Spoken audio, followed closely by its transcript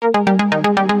Welcome,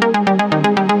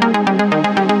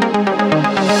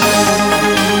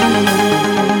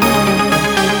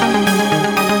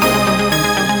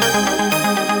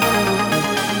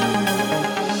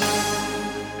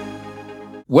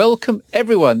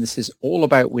 everyone. This is All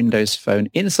About Windows Phone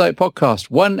Insight Podcast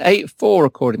 184,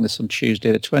 recording this on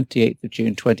Tuesday, the 28th of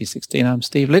June, 2016. I'm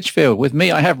Steve Litchfield. With me,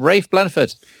 I have Rafe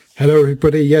Blanford. Hello,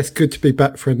 everybody. Yes, good to be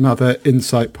back for another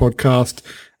Insight podcast.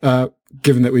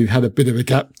 Given that we've had a bit of a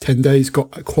gap, 10 days,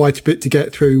 got quite a bit to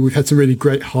get through. We've had some really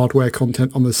great hardware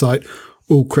content on the site.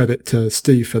 All credit to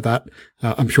Steve for that.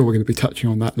 I'm sure we're going to be touching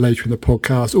on that later in the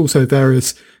podcast. Also,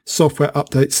 various software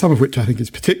updates, some of which I think is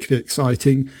particularly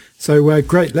exciting. So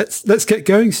great. Let's get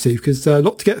going, Steve, because a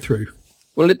lot to get through.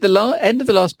 Well, at the end of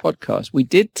the last podcast, we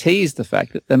did tease the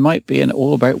fact that there might be an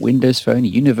All About Windows Phone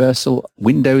Universal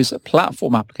Windows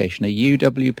Platform application, a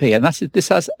UWP, and this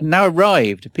has now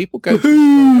arrived. People go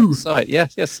to the site.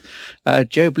 Yes.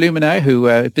 Joe Blumenau, who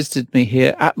visited me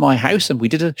here at my house, and we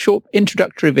did a short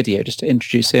introductory video just to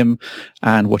introduce him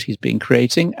and what he's been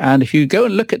creating. And if you go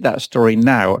and look at that story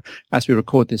now, as we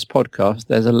record this podcast,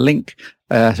 there's a link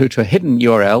through to a hidden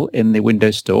URL in the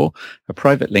Windows Store, a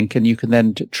private link, and you can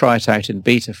then try it out in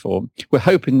beta form. We're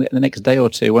hoping that in the next day or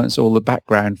two, once all the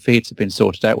background feeds have been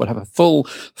sorted out, we'll have a full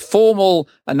formal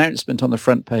announcement on the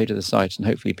front page of the site, and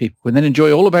hopefully people can then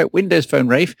enjoy All About Windows Phone,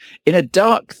 Rafe, in a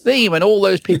dark theme, and all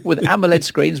those people with AMOLED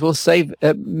screens will save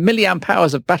milliamp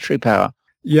hours of battery power.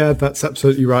 Yeah, that's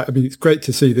absolutely right. I mean, it's great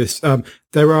to see this.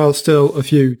 There are still a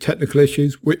few technical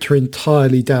issues, which are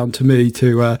entirely down to me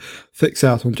to fix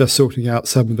out on just sorting out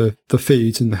some of the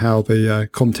feeds and how the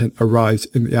content arrives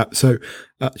in the app. So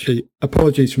actually,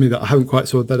 apologies for me that I haven't quite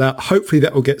sorted that out. Hopefully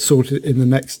that will get sorted in the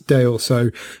next day or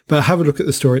so. But have a look at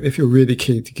the story. If you're really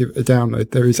keen to give it a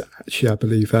download, there is actually, I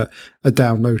believe, a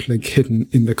download link hidden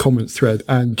in the comments thread.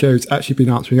 And Joe's actually been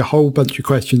answering a whole bunch of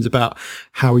questions about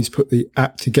how he's put the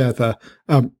app together.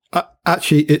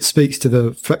 Actually, it speaks to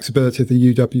the flexibility of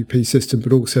the UWP system,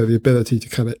 but also the ability to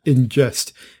kind of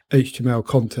ingest HTML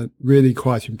content. Really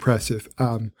quite impressive.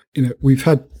 We've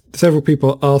had several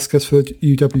people ask us for the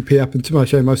UWP app, and to my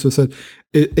shame, most of them said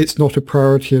it's not a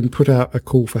priority and put out a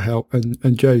call for help.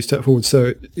 And Joe stepped forward.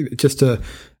 So just a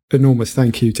enormous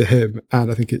thank you to him.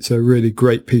 And I think it's a really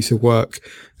great piece of work.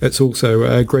 It's also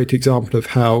a great example of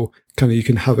how kind of you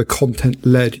can have a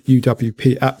content-led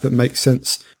UWP app that makes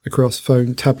sense across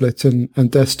phone, tablet,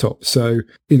 and desktop. So,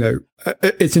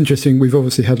 it's interesting. We've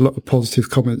obviously had a lot of positive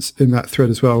comments in that thread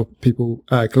as well. People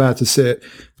are glad to see it.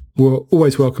 We'll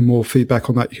always welcome more feedback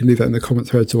on that. You can leave that in the comment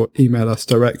threads or email us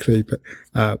directly. But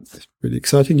it's really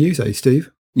exciting news, Steve?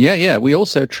 Yeah. We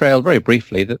also trailed very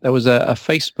briefly that there was a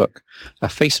Facebook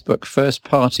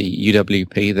first-party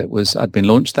UWP that had been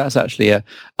launched. That's actually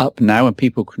up now, and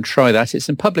people can try that. It's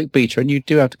in public beta, and you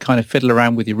do have to kind of fiddle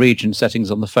around with your region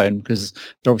settings on the phone because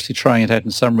they're obviously trying it out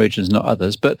in some regions, not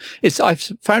others. But I've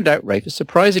found out, Rafe, it's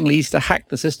surprisingly easy to hack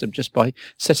the system just by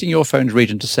setting your phone's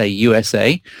region to, say,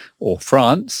 USA or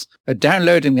France,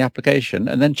 downloading the application,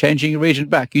 and then changing your region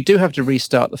back. You do have to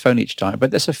restart the phone each time,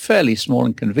 but that's a fairly small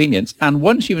inconvenience. And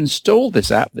once you've installed this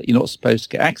app that you're not supposed to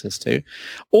get access to,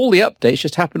 all the updates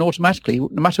just happen automatically,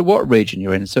 no matter what region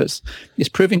you're in. So it's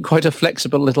proving quite a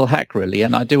flexible little hack, really.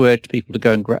 And I do urge people to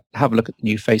go and have a look at the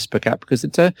new Facebook app because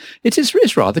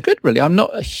it's rather good, really. I'm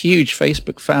not a huge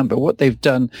Facebook fan, but what they've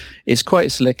done is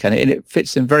quite slick, and it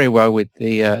fits in very well with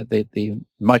the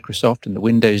Microsoft and the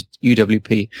Windows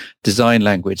UWP design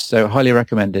language. So highly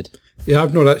recommended. Yeah,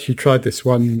 I've not actually tried this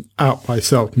one out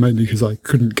myself, mainly because I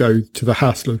couldn't go to the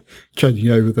hassle of changing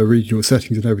over the regional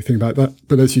settings and everything like that.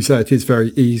 But as you say, it is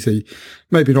very easy.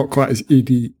 Maybe not quite as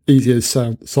easy as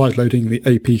sideloading the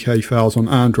APK files on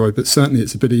Android, but certainly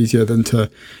it's a bit easier than to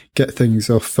get things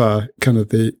off kind of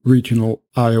the regional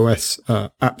iOS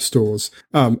app stores.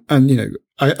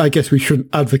 I guess we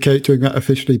shouldn't advocate doing that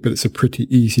officially, but it's a pretty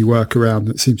easy workaround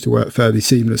that seems to work fairly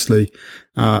seamlessly.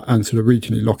 And sort of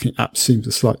regionally locking apps seems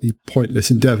a slightly pointless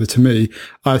endeavor to me.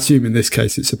 I assume in this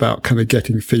case, it's about kind of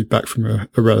getting feedback from a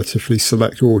relatively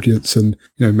select audience and,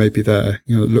 maybe they're,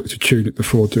 look to tune it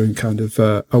before doing kind of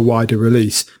a wider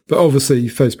release. But obviously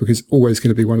Facebook is always going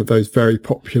to be one of those very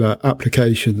popular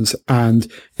applications.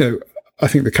 And, I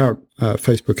think the current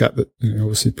Facebook app that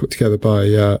obviously put together by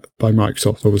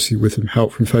Microsoft, obviously with some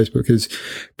help from Facebook, is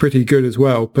pretty good as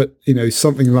well. But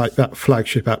something like that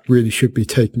flagship app really should be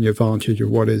taking advantage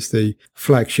of what is the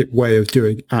flagship way of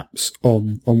doing apps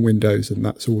on Windows, and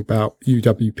that's all about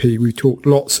UWP. We've talked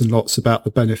lots and lots about the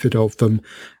benefit of them,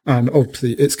 and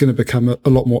obviously it's going to become a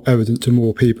lot more evident to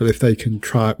more people if they can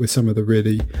try it with some of the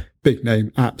really big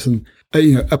name apps. And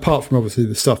apart from obviously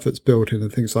the stuff that's built in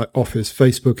and things like Office,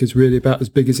 Facebook is really about as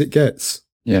big as it gets.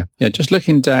 Yeah. Just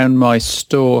looking down my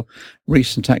store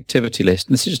recent activity list,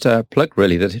 and this is just a plug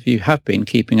really, that if you have been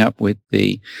keeping up with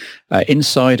the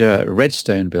Insider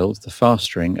Redstone builds, the fast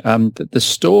string, the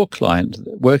store client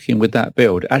working with that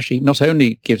build actually not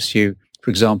only gives you, for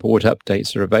example, what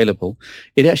updates are available,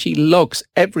 it actually logs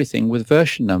everything with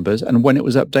version numbers and when it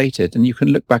was updated. And you can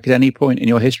look back at any point in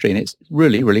your history, and it's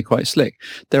really, really quite slick.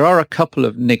 There are a couple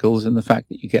of niggles in the fact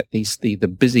that you get the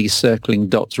busy circling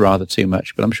dots rather too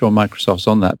much, but I'm sure Microsoft's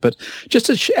on that. But just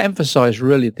to emphasize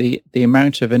really the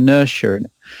amount of inertia and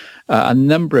a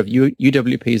number of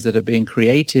UWPs that are being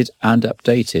created and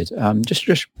updated.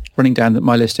 Just running down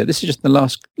my list here. This is just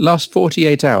the last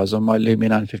 48 hours on my Lumia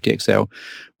 950 XL.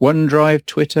 OneDrive,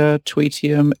 Twitter,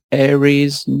 Tweetium,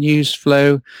 Aries,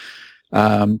 Newsflow,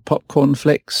 Popcorn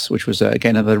Flicks, which was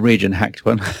again another region hacked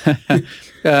one.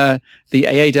 The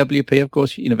AAWP, of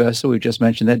course, Universal, we've just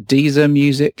mentioned that. Deezer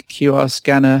Music, QR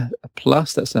Scanner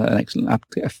Plus, that's an excellent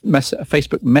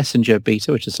Facebook Messenger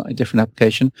beta, which is a slightly different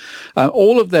application.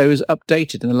 All of those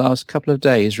updated in the last couple of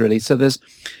days, really. So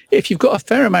if you've got a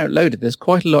fair amount loaded, there's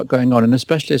quite a lot going on, and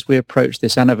especially as we approach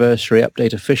this anniversary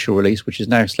update official release, which is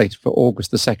now slated for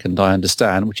August the 2nd, I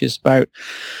understand, which is about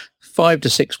 5 to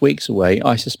 6 weeks away.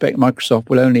 I suspect Microsoft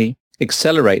will only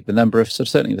accelerate the number of,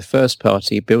 certainly the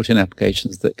first-party built-in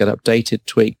applications that get updated,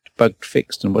 tweaked, bugged,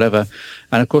 fixed, and whatever.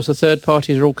 And, of course, the third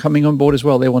parties are all coming on board as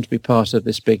well. They want to be part of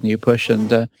this big new push.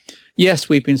 And, yes,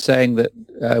 we've been saying that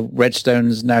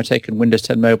Redstone's now taken Windows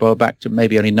 10 Mobile back to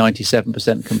maybe only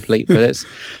 97% complete, but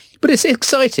it's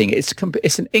exciting.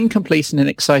 It's an incomplete and an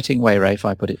exciting way, Rafe,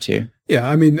 I put it to you. Yeah,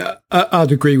 I mean,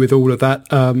 I'd agree with all of that.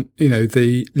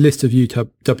 The list of UWP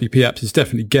apps is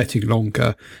definitely getting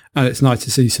longer, and it's nice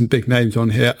to see some big names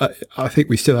on here. I think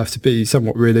we still have to be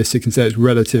somewhat realistic and say it's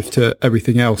relative to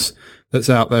everything else that's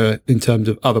out there in terms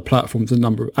of other platforms and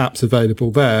number of apps available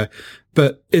there.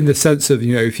 But in the sense of,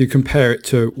 if you compare it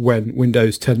to when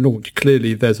Windows 10 launched,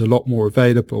 clearly there's a lot more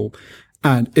available.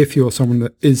 And if you're someone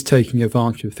that is taking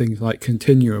advantage of things like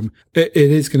Continuum, it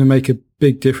is going to make a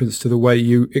big difference to the way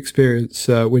you experience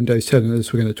Windows 10. And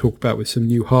as we're going to talk about with some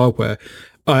new hardware,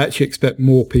 I actually expect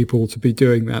more people to be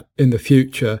doing that in the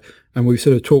future. And we've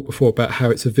sort of talked before about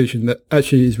how it's a vision that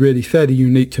actually is really fairly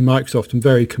unique to Microsoft and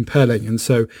very compelling. And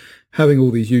so having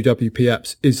all these UWP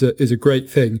apps is a great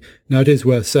thing. Now, it is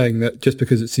worth saying that just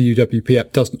because it's a UWP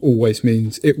app doesn't always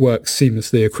mean it works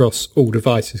seamlessly across all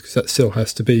devices, because that still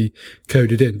has to be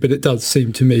coded in. But it does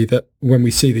seem to me that when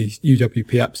we see these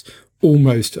UWP apps,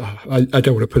 almost, I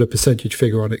don't want to put a percentage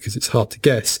figure on it because it's hard to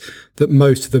guess, that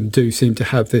most of them do seem to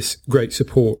have this great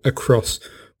support across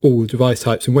all device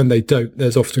types. And when they don't,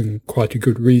 there's often quite a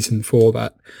good reason for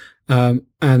that.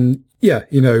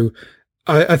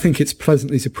 I think it's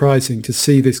pleasantly surprising to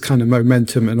see this kind of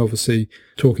momentum, and obviously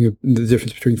talking of the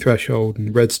difference between Threshold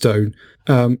and Redstone,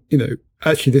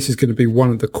 actually this is going to be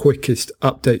one of the quickest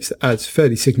updates that adds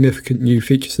fairly significant new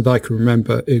features that I can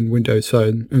remember in Windows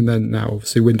Phone, and then now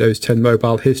obviously Windows 10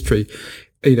 mobile history.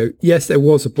 Yes, there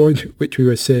was a point at which we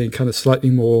were seeing kind of slightly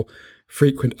more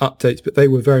frequent updates, but they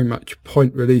were very much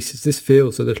point releases. This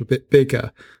feels a little bit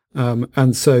bigger.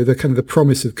 And so the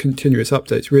promise of continuous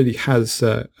updates really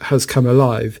has come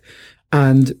alive.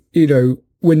 And,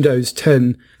 Windows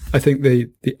 10, I think the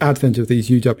advent of these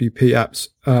UWP apps,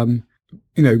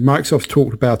 Microsoft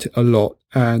talked about it a lot,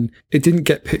 and it didn't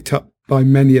get picked up by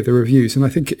many of the reviews. And I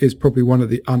think it is probably one of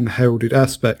the unheralded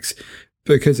aspects,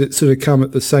 because it sort of come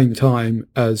at the same time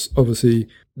as obviously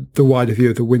the wider view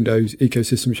of the Windows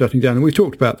ecosystem shutting down. And we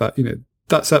talked about that,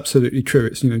 that's absolutely true.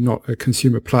 It's, not a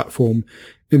consumer platform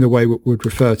in the way we would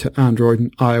refer to Android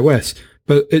and iOS.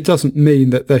 But it doesn't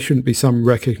mean that there shouldn't be some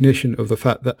recognition of the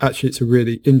fact that actually it's a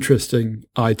really interesting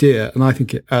idea. And I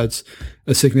think it adds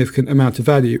a significant amount of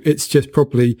value. It's just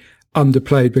probably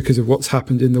underplayed because of what's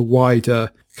happened in the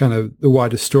wider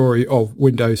story of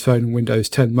Windows Phone and Windows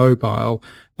 10 Mobile.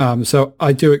 So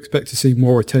I do expect to see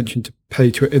more attention to pay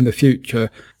to it in the future.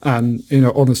 And,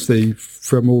 honestly,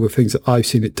 from all the things that I've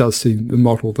seen, it does seem the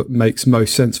model that makes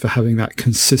most sense for having that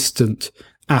consistent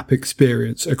app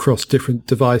experience across different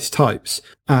device types.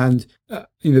 And,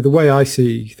 the way I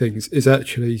see things is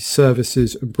actually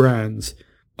services and brands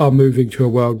are moving to a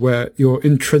world where you're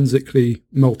intrinsically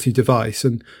multi-device.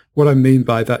 And what I mean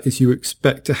by that is you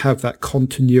expect to have that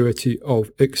continuity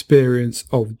of experience,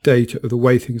 of data, of the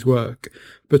way things work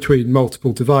between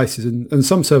multiple devices. And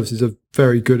some services are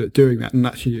very good at doing that, and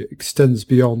actually it extends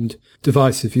beyond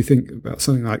devices. If you think about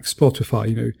something like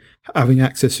Spotify, having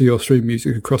access to your stream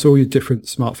music across all your different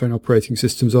smartphone operating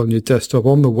systems on your desktop,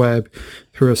 on the web,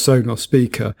 through a Sonos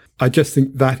speaker, I just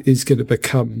think that is going to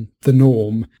become the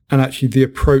norm. And actually the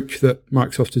approach that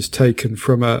Microsoft has taken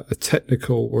from a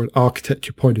technical or an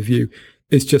architecture point of view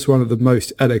is just one of the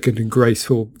most elegant and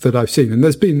graceful that I've seen. And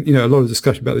there's been, a lot of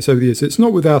discussion about this over the years. It's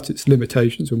not without its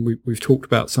limitations, and we've talked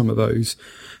about some of those.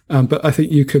 But I think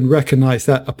you can recognize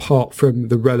that apart from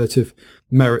the relative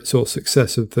merits or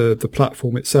success of the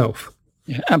platform itself.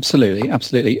 Yeah, absolutely.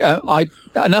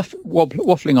 Enough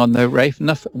waffling on though, Rafe.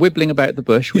 Enough wibbling about the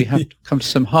bush. We have to come to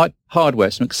some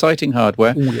hardware, some exciting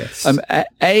hardware. Oh, yes.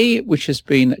 A, which has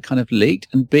been kind of leaked,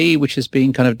 and B, which has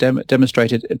been kind of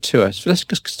demonstrated to us. So let's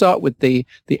just start with the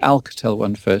Alcatel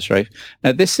one first, Rafe.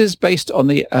 Now, this is based on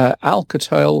the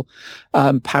Alcatel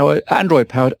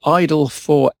Android-powered Ido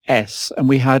 4S, and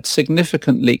we had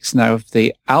significant leaks now of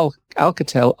the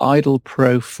Alcatel Ido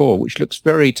Pro 4, which looks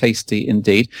very tasty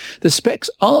indeed. The specs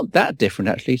aren't that different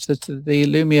actually to the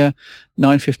Lumia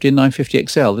 950 and 950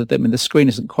 XL. The screen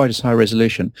isn't quite as high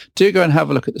resolution. Do go and have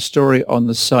a look at the story on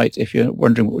the site if you're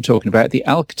wondering what we're talking about. The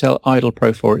Alcatel Ido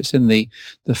Pro 4, it's in the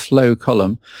flow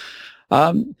column.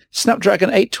 Snapdragon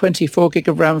 820, 4GB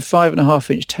of RAM,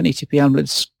 5.5-inch 1080p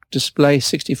AMOLED display,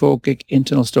 64 gig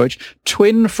internal storage,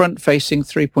 twin front-facing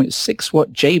 3.6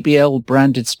 watt JBL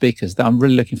branded speakers. I'm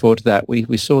really looking forward to that.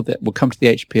 We saw that. We'll come to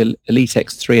the HP Elite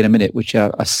X3 in a minute, which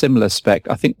are a similar spec.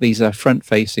 I think these are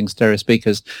front-facing stereo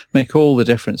speakers make all the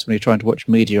difference when you're trying to watch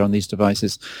media on these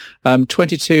devices.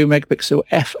 22 megapixel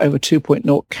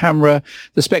f/2.0 camera.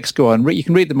 The specs go on. You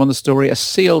can read them on the story. A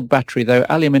sealed battery though,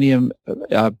 aluminium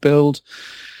build.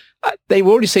 They've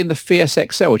already seen the Fierce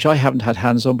XL, which I haven't had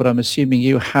hands on, but I'm assuming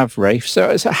you have, Rafe.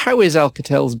 So how is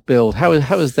Alcatel's build? How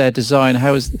is their design?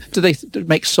 Do they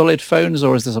make solid phones,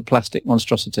 or is this a plastic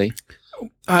monstrosity?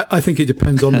 I think it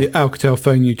depends on the Alcatel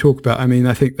phone you talk about. I mean,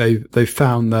 I think they've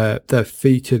found their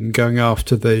feet in going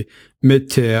after the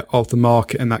mid-tier of the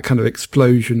market and that kind of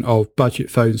explosion of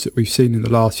budget phones that we've seen in the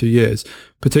last few years,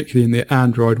 particularly in the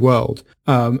Android world.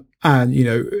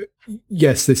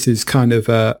 Yes, this is kind of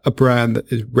a brand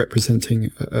that is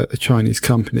representing a Chinese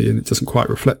company, and it doesn't quite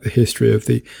reflect the history of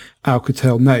the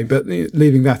Alcatel name. But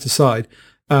leaving that aside,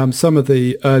 some of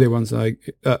the earlier ones I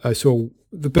saw,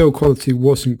 the build quality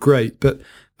wasn't great, but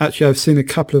actually I've seen a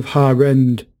couple of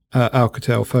higher-end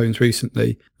Alcatel phones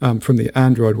recently from the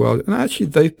Android world, and actually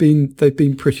they've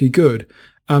been pretty good.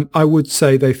 I would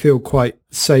say they feel quite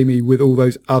samey with all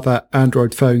those other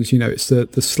Android phones. It's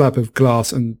the slab of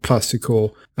glass and plastic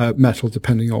or metal,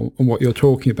 depending on what you're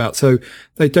talking about. So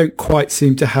they don't quite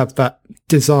seem to have that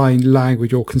design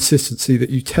language or consistency that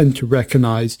you tend to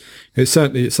recognize. It's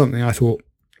something I thought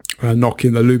Nokia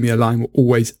and the Lumia line were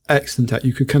always excellent at.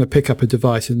 You could kind of pick up a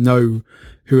device and know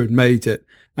who had made it.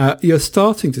 You're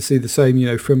starting to see the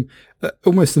same, from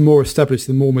almost the more established,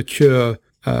 the more mature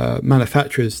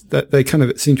manufacturers, that they kind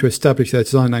of seem to establish their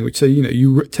design language. So,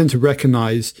 you tend to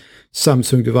recognize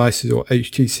Samsung devices or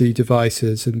HTC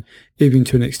devices, and even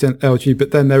to an extent LG.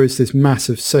 But then there is this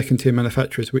massive second tier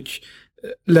manufacturers, which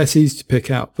less easy to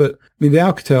pick out. But I mean, the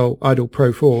Alcatel Ido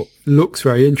Pro 4 looks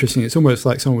very interesting. It's almost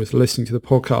like someone was listening to the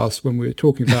podcast when we were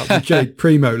talking about the Jade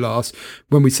Primo last,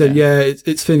 when we said,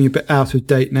 it's feeling a bit out of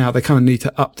date now. They kind of need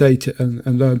to update it,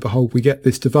 and lo and behold, we get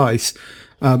this device.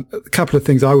 A couple of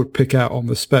things I would pick out on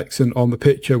the specs and on the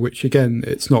picture, which again,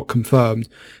 it's not confirmed,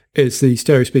 is the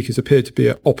stereo speakers appear to be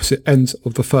at opposite ends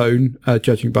of the phone,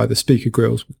 judging by the speaker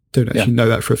grills. Don't actually know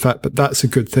that for a fact, but that's a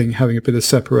good thing, having a bit of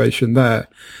separation there.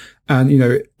 And,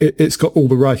 it's got all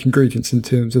the right ingredients in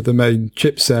terms of the main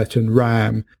chipset and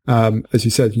RAM. As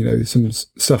you said, some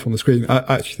stuff on the screen. I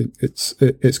actually think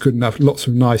it's good enough. Lots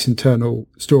of nice internal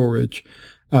storage.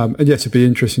 And yes, it'd be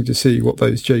interesting to see what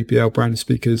those JBL brand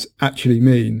speakers actually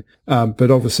mean.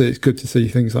 But obviously it's good to see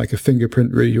things like a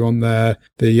fingerprint reader on there,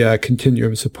 the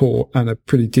continuum support, and a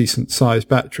pretty decent sized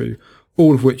battery,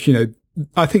 all of which,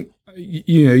 I think,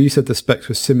 you said the specs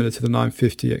were similar to the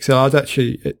 950 XL. I'd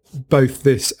actually, both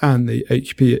this and the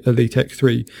HP Elite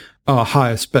X3 are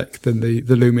higher spec than the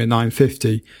Lumia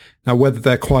 950. Now, whether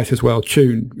they're quite as well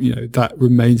tuned, that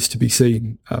remains to be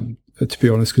seen. To be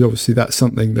honest, because obviously that's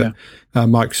something that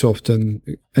Microsoft and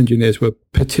engineers were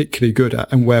particularly good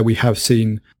at, and where we have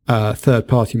seen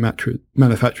third-party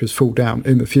manufacturers fall down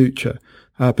in the future.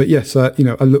 But yes, I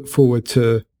look forward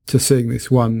to seeing this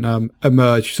one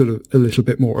emerge sort of a little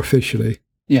bit more officially.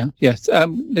 Yeah, yes.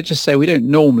 Let's just say we don't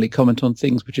normally comment on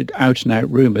things which are out and out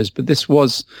rumours, but this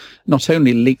was not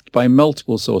only leaked by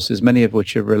multiple sources, many of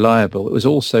which are reliable, it was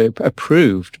also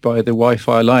approved by the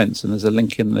Wi-Fi Alliance, and there's a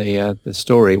link in the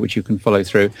story which you can follow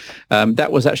through.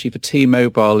 That was actually for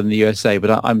T-Mobile in the USA,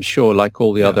 but I'm sure, like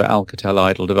all the other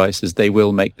Alcatel Ido devices, they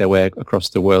will make their way across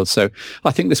the world. So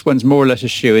I think this one's more or less a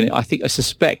shoe, and I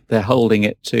suspect they're holding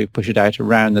it to push it out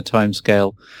around the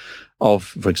timescale of,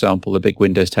 for example, the big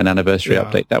Windows 10 anniversary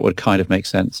update. That would kind of make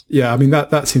sense. Yeah, I mean,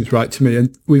 that seems right to me.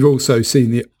 And we've also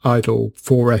seen the Idol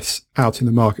 4S out in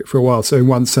the market for a while. So in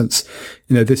one sense,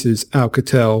 this is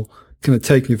Alcatel kind of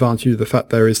taking advantage of the fact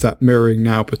there is that mirroring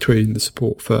now between the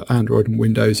support for Android and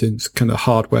Windows in kind of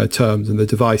hardware terms and the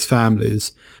device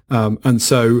families. And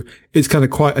so it's kind of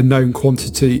quite a known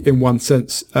quantity in one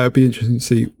sense. It'll be interesting to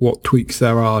see what tweaks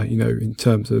there are, in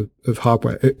terms of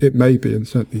hardware. It may be, and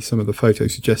certainly some of the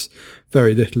photos suggest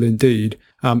very little indeed.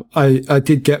 I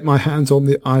did get my hands on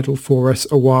the Idol 4S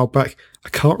a while back. I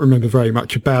can't remember very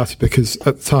much about it because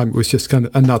at the time it was just kind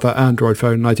of another Android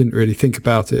phone, and I didn't really think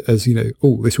about it as,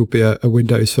 this will be a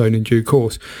Windows phone in due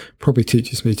course. Probably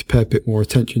teaches me to pay a bit more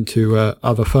attention to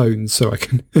other phones so I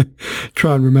can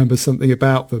try and remember something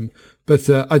about them. But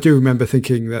I do remember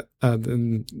thinking that,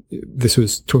 and this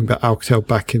was talking about Alcatel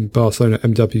back in Barcelona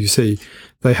MWC,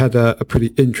 they had a pretty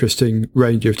interesting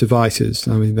range of devices.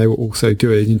 I mean, they were also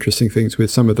doing interesting things with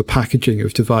some of the packaging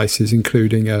of devices,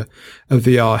 including a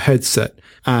VR headset,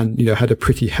 and, had a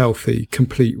pretty healthy,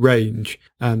 complete range.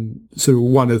 And sort of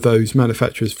one of those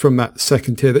manufacturers from that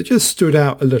second tier that just stood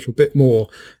out a little bit more.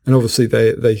 And obviously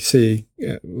they see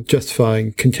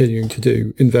justifying continuing to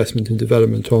do investment and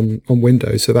development on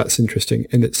Windows. So that's interesting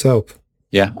in itself.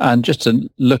 Yeah, and just to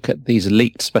look at these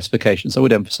leaked specifications, I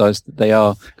would emphasize that they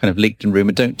are kind of leaked and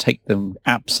rumored. Don't take them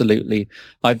absolutely.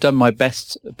 I've done my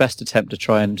best attempt to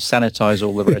try and sanitize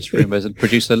all the rest rumors and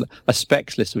produce a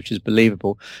specs list which is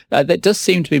believable. There does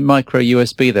seem to be micro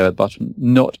USB there at the bottom,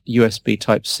 not USB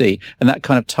Type-C, and that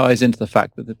kind of ties into the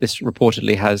fact that this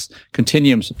reportedly has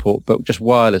Continuum support, but just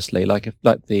wirelessly, like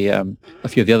the a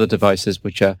few of the other devices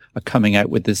which are coming out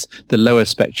with the lower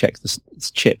spec chips,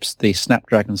 the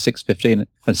Snapdragon 615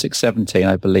 and 617,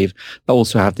 I believe, they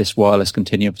also have this wireless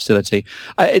Continuum facility.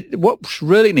 What's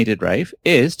really needed, Rafe,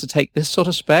 is to take this sort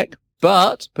of spec,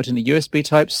 but put in a USB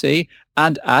Type-C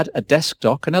and add a desk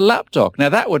dock and a lap dock. Now,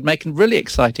 that would make a really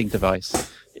exciting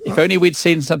device. If only we'd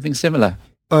seen something similar.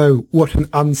 Oh, what an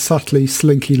unsubtly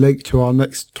slinky link to our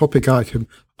next topic item.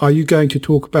 Are you going to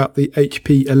talk about the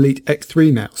HP Elite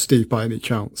X3 now, Steve, by any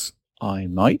chance? I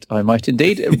might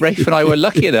indeed. Rafe and I were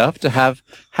lucky enough to have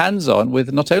hands-on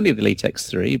with not only the Elite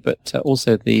X3, but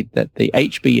also the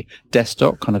HP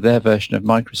desktop, kind of their version of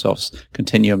Microsoft's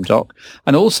Continuum dock,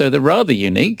 and also the rather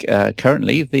unique,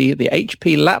 currently, the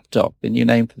HP laptop, the new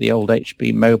name for the old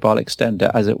HP mobile extender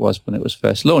as it was when it was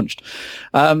first launched.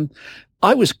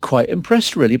 I was quite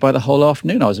impressed, really, by the whole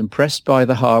afternoon. I was impressed by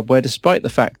the hardware, despite the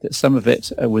fact that some of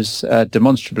it was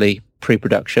demonstrably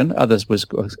pre-production. Others was,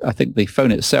 I think the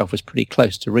phone itself was pretty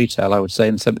close to retail, I would say,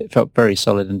 and some it felt very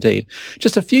solid indeed.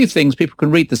 Just a few things. People can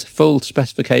read the full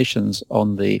specifications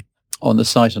on the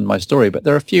site on my story, but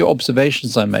there are a few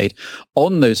observations I made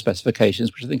on those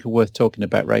specifications which I think are worth talking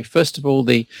about, Ray. First of all,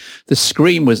 the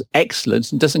screen was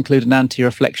excellent and does include an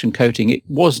anti-reflection coating. It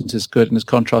wasn't as good and as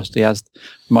contrasty as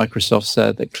Microsoft's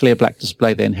the clear black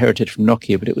display they inherited from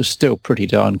Nokia, but it was still pretty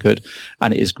darn good,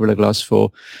 and it is Gorilla Glass 4.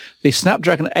 The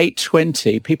Snapdragon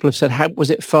 820, people have said, how was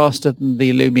it faster than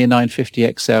the Lumia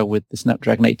 950 XL with the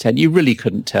Snapdragon 810? You really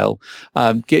couldn't tell,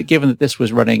 given that this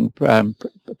was running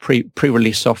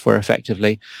pre-release software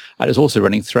effectively, and it was also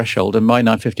running Threshold, and my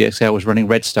 950 XL was running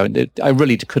Redstone. I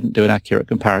really couldn't do an accurate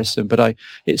comparison, but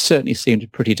it certainly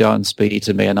seemed pretty darn speedy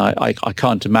to me, and I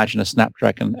can't imagine a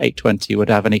Snapdragon 820 would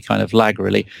have any kind of lag,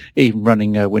 really, even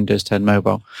running Windows 10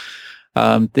 Mobile.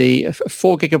 The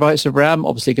 4 gigabytes of RAM,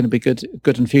 obviously going to be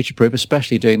good and future-proof,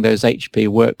 especially doing those HP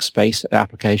workspace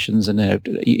applications and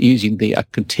using the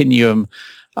Continuum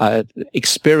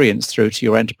experience through to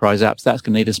your enterprise apps. That's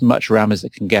going to need as much RAM as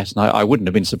it can get, and I wouldn't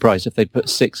have been surprised if they put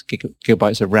 6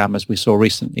 gigabytes of RAM, as we saw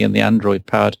recently in the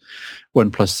Android-powered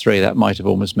OnePlus 3. That might have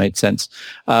almost made sense.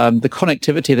 The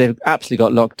connectivity, they've absolutely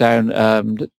got locked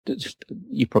down.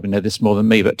 You probably know this more than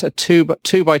me, but 2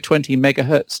 by 20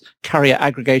 megahertz carrier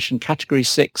aggregation category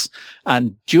 6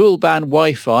 and dual band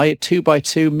Wi-Fi 2 by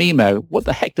 2 MIMO. What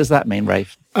the heck does that mean,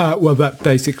 Rafe? Well, that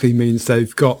basically means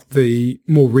they've got the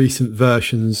more recent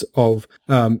versions of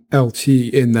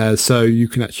LTE in there, so you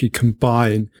can actually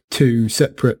combine two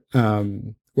separate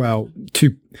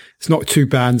it's not two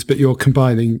bands, but you're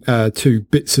combining two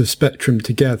bits of spectrum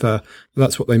together.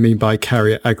 That's what they mean by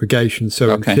carrier aggregation.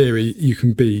 So in theory, you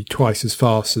can be twice as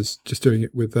fast as just doing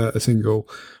it with a single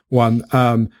one.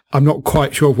 I'm not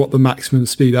quite sure what the maximum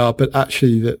speed are, but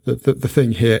actually the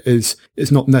thing here is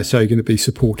it's not necessarily going to be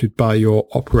supported by your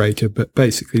operator, but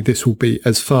basically this will be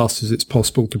as fast as it's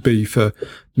possible to be for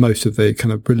most of the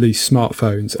kind of released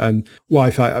smartphones. And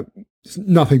Wi-Fi,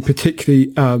 nothing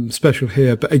particularly special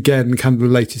here, but again, kind of the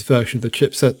latest version of the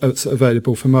chipset that's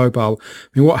available for mobile.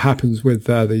 I mean, what happens with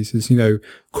these is,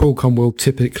 Qualcomm will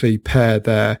typically pair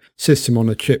their system on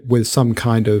a chip with some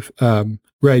kind of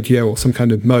radio or some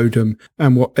kind of modem,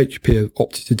 and what HP have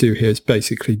opted to do here is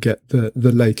basically get the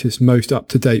latest, most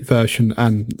up-to-date version,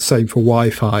 and same for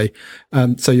Wi-Fi.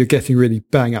 So you're getting really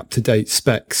bang up-to-date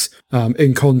specs.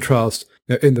 In contrast,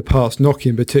 in the past, Nokia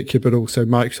in particular, but also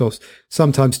Microsoft,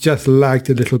 sometimes just lagged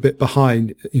a little bit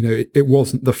behind. It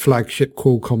wasn't the flagship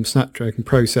Qualcomm Snapdragon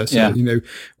processor. Yeah.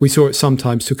 We saw it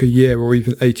sometimes took a year or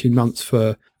even 18 months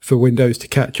for Windows to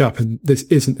catch up, and this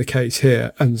isn't the case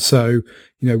here. And so,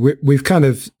 we've kind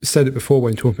of said it before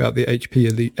when talking about the HP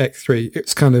Elite X3.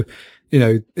 It's kind of,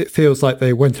 it feels like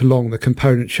they went along the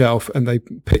component shelf and they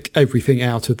picked everything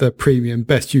out of the premium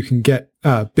best you can get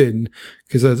bin,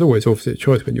 because there's always obviously a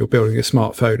choice when you're building a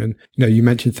smartphone. And, you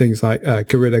mentioned things like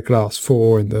Gorilla Glass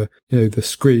 4 and the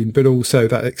screen, but also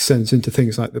that extends into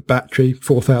things like the battery,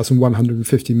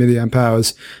 4,150 milliamp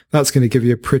hours. That's going to give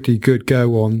you a pretty good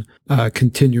go on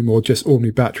Continuum or just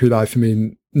ordinary battery life. I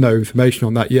mean, no information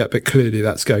on that yet, but clearly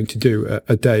that's going to do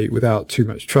a day without too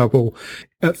much trouble.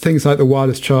 Things like the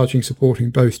wireless charging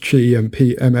supporting both Qi and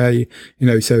PMA,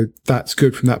 so that's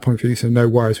good from that point of view. So no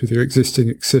worries with your existing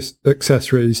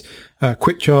accessories.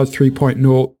 Quick Charge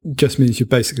 3.0 just means you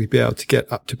basically be able to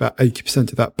get up to about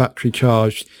 80% of that battery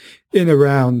charged in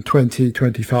around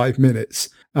 20-25 minutes.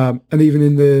 And even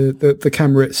in the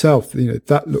camera itself,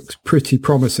 that looks pretty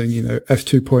promising.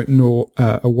 f2.0,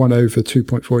 a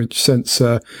 1/2.4 inch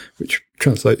sensor, which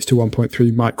translates to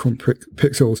 1.3 micron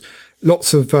pixels.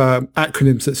 Lots of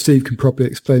acronyms that Steve can probably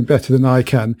explain better than I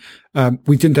can.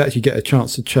 We didn't actually get a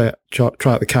chance to try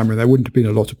out the camera. There wouldn't have been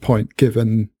a lot of point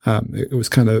given it was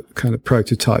kind of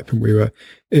prototype, and we were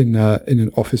in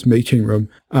an office meeting room.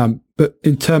 But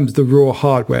in terms of the raw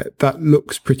hardware, that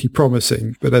looks pretty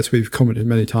promising. But as we've commented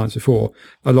many times before,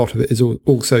 a lot of it is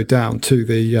also down to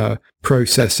the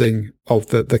processing of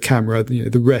the camera,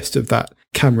 the rest of that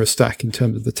camera stack in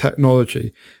terms of the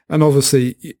technology. And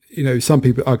obviously, some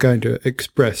people are going to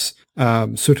express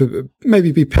sort of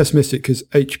maybe be pessimistic because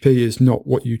HP is not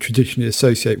what you traditionally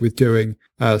associate with doing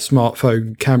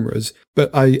smartphone cameras. But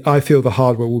I feel the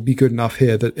hardware will be good enough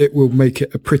here that it will make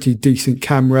it a pretty decent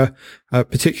camera,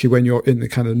 particularly when you're in the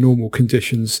kind of normal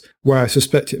conditions where I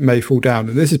suspect it may fall down.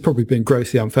 And this has probably been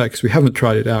grossly unfair because we haven't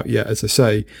tried it out yet. As I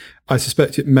say, I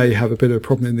suspect it may have a bit of a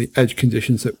problem in the edge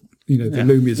conditions that the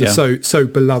Lumias are so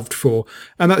beloved for.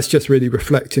 And that's just really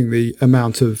reflecting the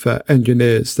amount of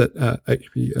engineers that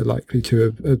HP are likely to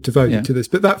have devoted to this.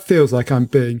 But that feels like I'm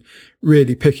being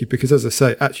really picky because, as I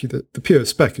say, actually the pure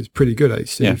spec is pretty good,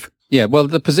 Steve. Yeah. Well,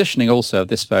 the positioning also of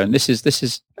this phone, this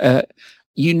is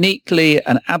uniquely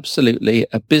and absolutely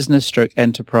a business stroke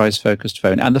enterprise focused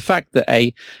phone. And the fact that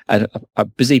a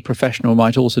busy professional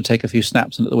might also take a few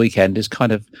snaps on at the weekend is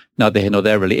kind of neither here nor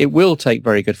there really. It will take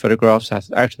very good photographs out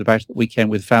and about at the weekend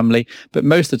with family, but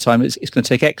most of the time it's going to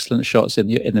take excellent shots in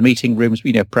the meeting rooms,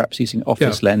 perhaps using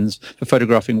office lens for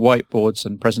photographing whiteboards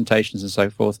and presentations and so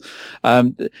forth.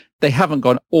 They haven't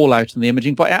gone all out in the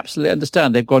imaging, but I absolutely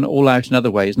understand they've gone all out in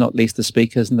other ways, not least the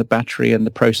speakers and the battery and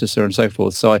the processor and so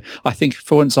forth. So I think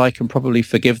for once I can probably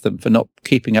forgive them for not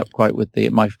keeping up quite with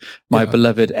my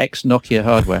beloved ex-Nokia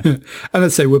hardware. And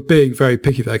I'd say we're being very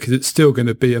picky there because it's still going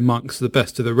to be amongst the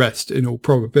best of the rest in all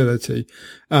probability.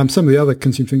 Some of the other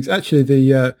consumer things, actually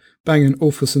the Bang &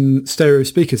 Olufsen stereo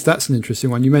speakers, that's an interesting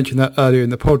one. You mentioned that earlier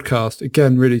in the podcast.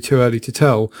 Again, really too early to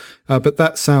tell, but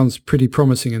that sounds pretty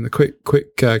promising in the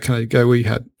quick kind of go we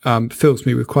had. Fills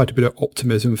me with quite a bit of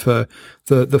optimism for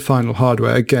the final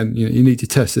hardware. Again, you need to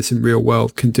test this in real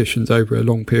world conditions over a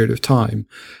long period of time.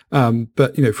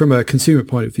 But, from a consumer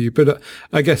point of view, but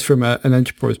I guess from an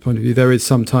enterprise point of view, there is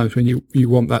sometimes when you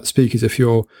want that speakers if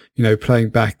you're, playing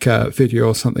back video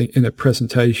or something in a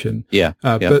presentation.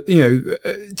 But,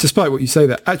 despite what you say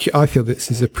that, actually, I feel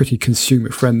this is a pretty consumer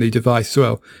friendly device as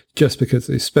well, just because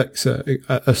the specs are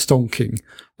stonking.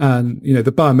 And,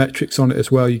 the biometrics on it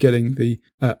as well, you're getting the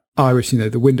iris,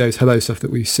 the Windows Hello stuff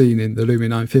that we've seen in the Lumia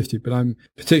 950, but I'm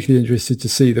particularly interested to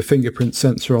see the fingerprint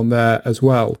sensor on there as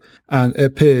well. And it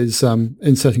appears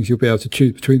in settings you'll be able to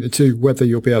choose between the two. Whether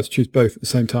you'll be able to choose both at the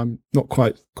same time, not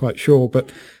quite sure.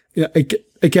 But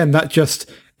again, that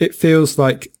just, it feels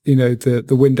like, the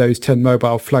Windows 10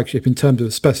 mobile flagship in terms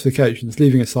of specifications,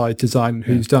 leaving aside design and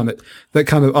who's done it, that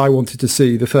kind of I wanted to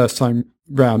see the first time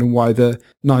round, and why the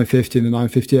 950 and the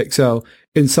 950 XL,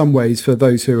 in some ways, for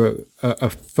those who are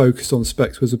focused on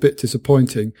specs, was a bit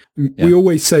disappointing. Yeah. We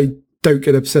always say don't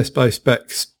get obsessed by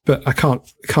specs, but I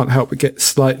can't help but get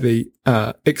slightly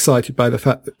excited by the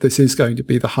fact that this is going to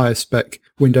be the highest spec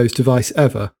Windows device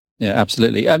ever. Yeah,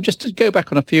 absolutely. Just to go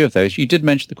back on a few of those, you did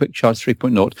mention the Quick Charge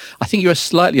 3.0. I think you were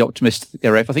slightly optimistic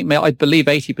there, Rafe. I believe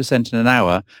 80% in an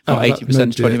hour, not 80%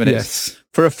 in 20 minutes. Yes.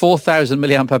 For a 4,000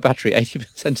 milliampere battery,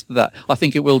 80% of that, I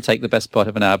think it will take the best part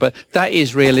of an hour. But that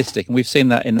is realistic, and we've seen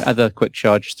that in other Quick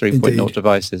Charge 3.0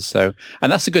 devices. So, and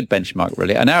that's a good benchmark,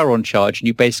 really. An hour on charge, and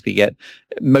you basically get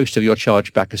most of your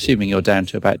charge back, assuming you're down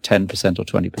to about 10% or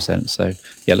 20%. So,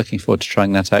 yeah, looking forward to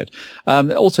trying that out.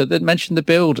 Also, they mentioned the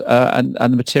build and the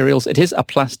materials. It is a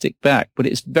plastic back, but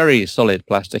it's very solid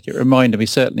plastic. It reminded me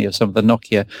certainly of some of the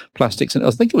Nokia plastics, and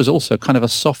I think it was also kind of a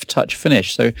soft touch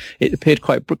finish. So it appeared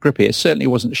quite grippy. It certainly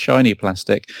wasn't shiny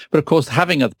plastic, but of course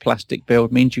having a plastic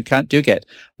build means you do get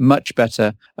much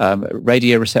better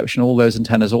radio reception, all those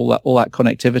antennas, all that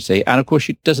connectivity, and of course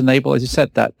it does enable, as you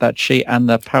said, that Qi and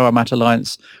the Power Mat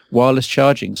Alliance wireless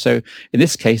charging. So in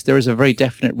this case there is a very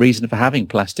definite reason for having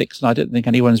plastics, and I don't think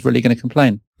anyone's really going to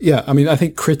complain. Yeah, I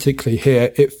think critically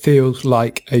here it feels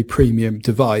like a premium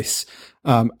device.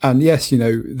 And yes,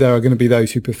 there are going to be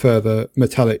those who prefer the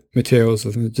metallic materials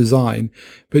and the design,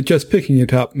 but just picking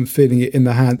it up and feeling it in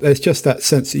the hand, there's just that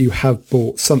sense that you have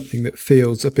bought something that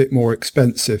feels a bit more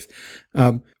expensive.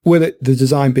 Will the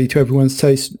design be to everyone's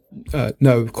taste?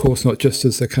 No, of course not. Just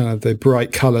as the kind of the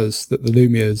bright colours that the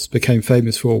Lumias became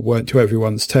famous for weren't to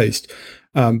everyone's taste.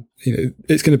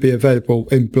 It's going to be available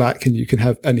in black, and you can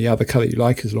have any other colour you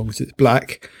like as long as it's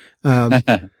black.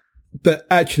 But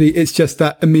actually, it's just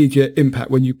that immediate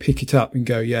impact when you pick it up and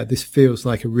go, yeah, this feels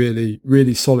like a really,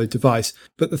 really solid device.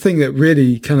 But the thing that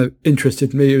really kind of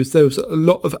interested me was there was a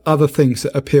lot of other things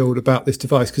that appealed about this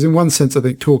device. Because in one sense, I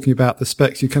think talking about the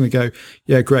specs, you kind of go,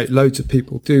 yeah, great, loads of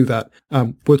people do that.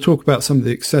 We'll talk about some of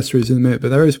the accessories in a minute, but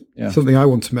there is something I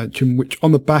want to mention, which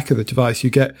on the back of the device, you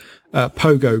get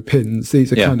pogo pins.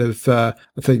 These are kind of, I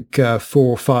think, 4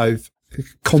 or 5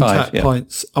 contact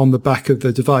points on the back of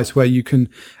the device where you can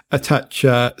attach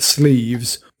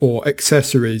sleeves or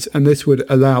accessories, and this would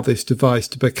allow this device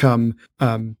to become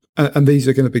and these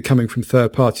are going to be coming from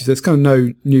third parties. There's kind of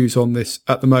no news on this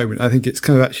at the moment. I think it's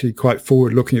kind of actually quite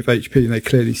forward looking at HP, and they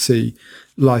clearly see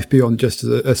life beyond just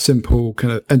a simple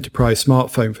kind of enterprise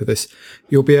smartphone for this.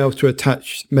 You'll be able to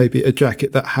attach maybe a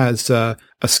jacket that has a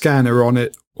scanner on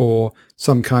it, or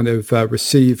some kind of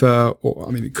receiver,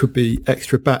 or it could be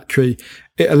extra battery.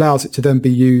 It allows it to then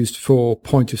be used for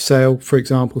point of sale, for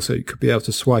example. So you could be able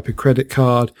to swipe a credit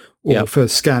card, or for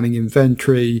scanning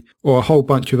inventory, or a whole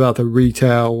bunch of other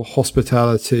retail,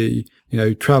 hospitality,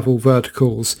 travel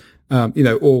verticals,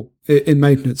 or in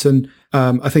maintenance. And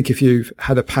I think if you've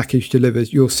had a package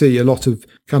delivered, you'll see a lot of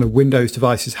kind of Windows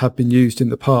devices have been used in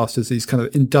the past as these kind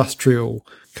of industrial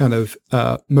kind of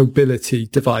mobility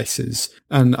devices.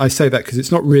 And I say that because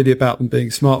it's not really about them being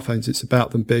smartphones. It's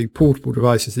about them being portable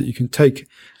devices that you can take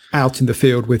out in the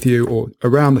field with you, or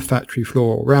around the factory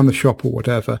floor, or around the shop, or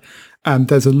whatever. And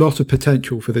there's a lot of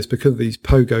potential for this because of these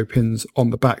pogo pins on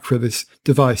the back for this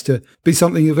device to be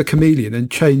something of a chameleon and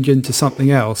change into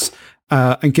something else.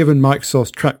 And given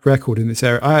Microsoft's track record in this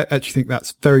area, I actually think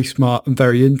that's very smart and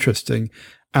very interesting.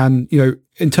 And,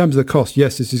 in terms of the cost,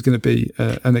 yes, this is going to be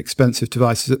an expensive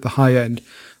device at the high end.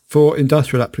 For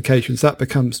industrial applications, that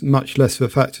becomes much less of a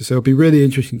factor. So it'll be really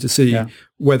interesting to see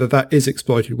whether that is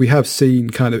exploited. We have seen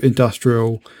kind of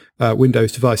industrial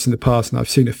Windows devices in the past, and I've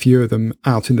seen a few of them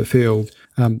out in the field.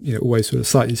 Always sort of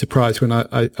slightly surprised when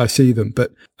I see them.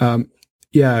 But kind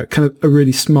of a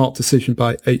really smart decision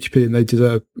by HP, and they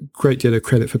deserve a great deal of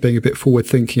credit for being a bit forward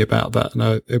thinking about that.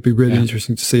 And it'll be really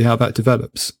interesting to see how that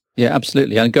develops. Yeah,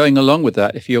 absolutely. And going along with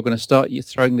that, if you're going to start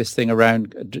throwing this thing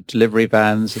around delivery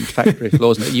vans and factory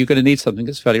floors, you're going to need something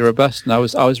that's fairly robust. And I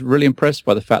was really impressed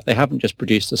by the fact they haven't just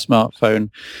produced a smartphone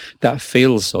that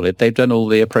feels solid. They've done all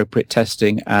the appropriate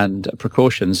testing and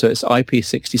precautions. So it's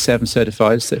IP67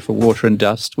 certified, so for water and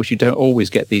dust, which you don't always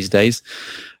get these days.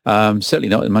 Certainly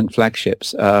not among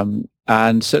flagships.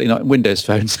 and certainly not in Windows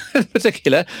phones in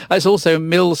particular. It's also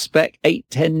mil-spec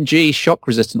 810G shock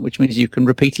resistant, which means you can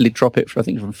repeatedly drop it,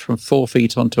 from 4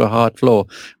 feet onto a hard floor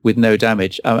with no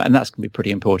damage, and that's going to be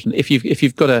pretty important. If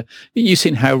you've got you've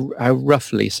seen how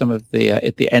roughly some of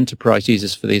the enterprise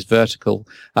users for these vertical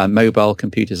mobile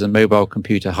computers and mobile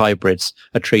computer hybrids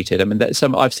are treated. I mean,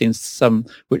 I've seen some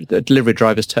which the delivery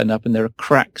drivers turn up and there are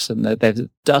cracks and there's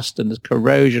dust and there's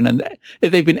corrosion, and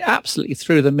they've been absolutely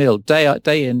through the mill day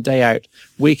in, day out,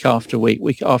 week after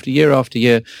week after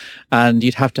year, and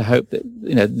you'd have to hope that,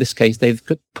 in this case, they've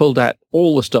pulled out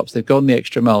all the stops. They've gone the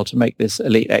extra mile to make this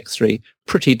Elite X3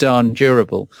 pretty darn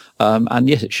durable. And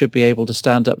yes, it should be able to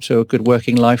stand up to a good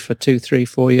working life for 2, 3,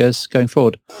 4 years going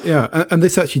forward. Yeah, and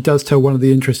this actually does tell one of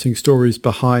the interesting stories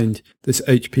behind this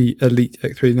HP Elite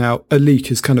X3. Now,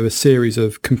 Elite is kind of a series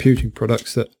of computing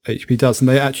products that HP does, and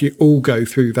they actually all go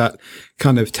through that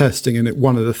kind of testing. And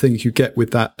one of the things you get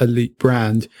with that Elite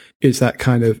brand is that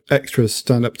kind of extra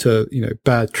stand up to,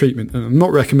 bad treatment. And I'm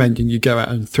not recommending you go out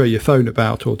and throw your phone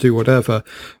about or do whatever,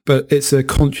 but it's a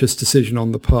conscious decision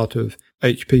on the part of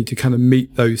HP to kind of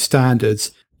meet those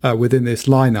standards within this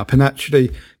lineup. And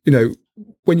actually,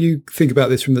 when you think about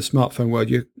this from the smartphone world,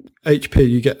 HP,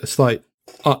 you get a slight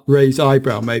raised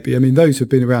eyebrow maybe. I mean, those who've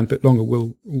been around a bit longer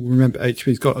will remember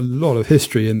HP's got a lot of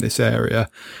history in this area.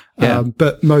 Yeah.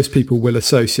 But most people will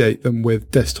associate them with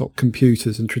desktop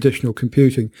computers and traditional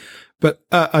computing. But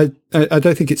I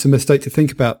don't think it's a mistake to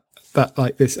think about that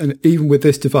like this. And even with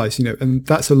this device, and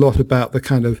that's a lot about the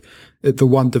kind of the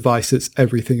one device that's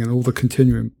everything and all the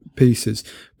continuum pieces,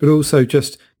 but also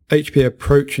just HP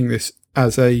approaching this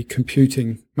as a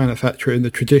computing manufacturer in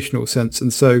the traditional sense.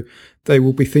 And so they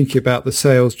will be thinking about the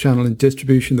sales channel and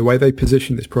distribution, the way they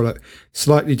position this product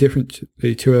slightly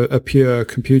differently to a pure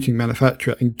computing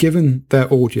manufacturer. And given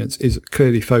their audience is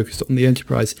clearly focused on the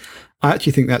enterprise, I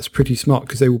actually think that's pretty smart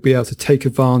because they will be able to take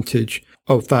advantage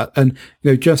of that. And,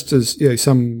 just as,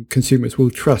 some consumers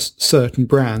will trust certain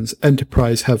brands,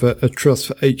 enterprise have a trust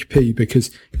for HP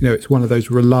because, it's one of those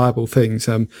reliable things.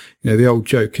 The old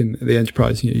joke in the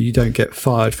enterprise, you don't get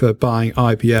fired for buying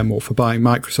IBM or for buying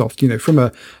Microsoft. From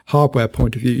a hardware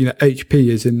point of view, HP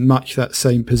is in much that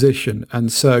same position.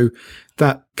 And so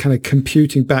that kind of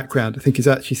computing background, I think, is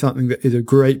actually something that is a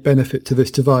great benefit to this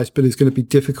device, but is going to be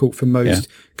difficult for most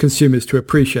consumers to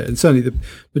appreciate. And certainly the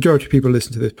majority of people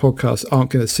listening to this podcast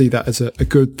aren't going to see that as a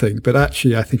good thing. But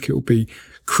actually, I think it will be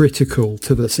critical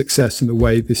to the success and the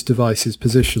way this device is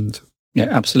positioned. Yeah,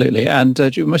 absolutely. And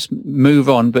you must move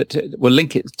on, but we'll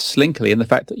link it slinkily in the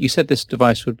fact that you said this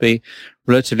device would be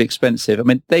relatively expensive. I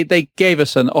mean, they gave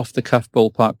us an off-the-cuff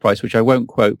ballpark price, which I won't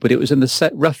quote, but it was in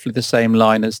roughly the same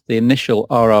line as the initial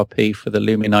RRP for the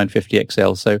Lumia 950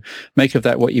 XL. So make of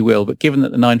that what you will. But given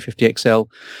that the 950 XL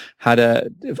had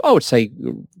I would say,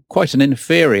 quite an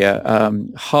inferior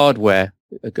hardware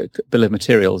bill of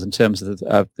materials in terms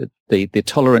of the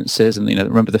tolerances, and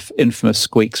remember the infamous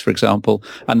squeaks, for example,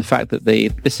 and the fact that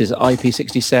this is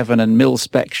IP67 and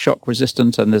mil-spec shock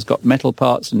resistant, and there's got metal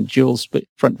parts and dual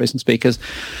front-facing speakers,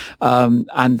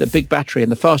 and the big battery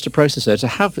and the faster processor.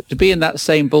 To be in that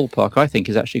same ballpark, I think,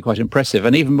 is actually quite impressive.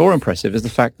 And even more impressive is the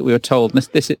fact that we were told, and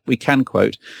this we can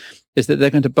quote, is that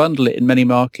they're going to bundle it in many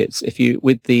markets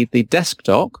with the desk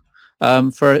dock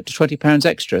for £20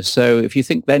 extra. So if you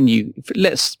think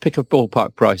let's pick a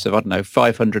ballpark price of, I don't know,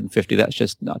 550. That's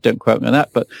just, don't quote me on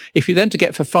that. But if you then to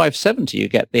get for 570, you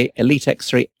get the Elite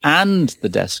X3 and the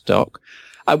desk dock.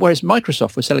 Whereas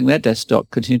Microsoft were selling their desktop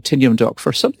Continuum dock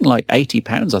for something like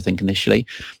 £80, I think, initially.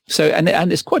 So, and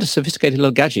it's quite a sophisticated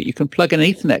little gadget. You can plug an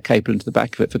Ethernet cable into the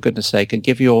back of it, for goodness sake, and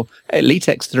give your Elite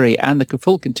X3 and the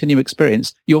full Continuum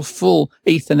experience your full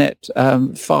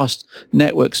Ethernet fast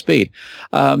network speed.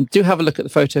 Do have a look at the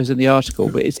photos in the article,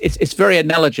 but it's very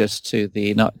analogous to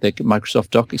the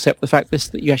Microsoft dock, except for the fact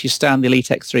that you actually stand the Elite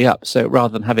X3 up, so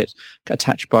rather than have it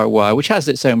attached by a wire, which has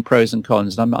its own pros and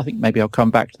cons. And I think maybe I'll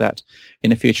come back to that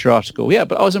in a future article. Yeah,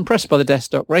 but I was impressed by the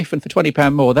desktop, Rafe, and for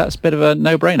 £20 more, that's a bit of a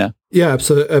no-brainer. Yeah,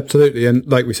 absolutely. And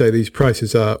like we say, these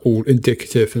prices are all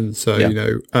indicative. And so,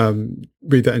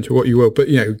 read that into what you will. But,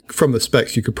 from the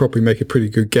specs, you could probably make a pretty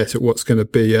good guess at what's going to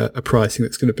be a pricing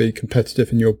that's going to be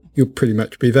competitive, and you'll pretty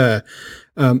much be there.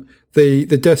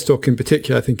 The desktop in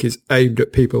particular, I think, is aimed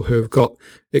at people who have got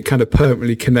it kind of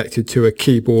permanently connected to a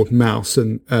keyboard, mouse,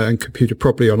 and computer,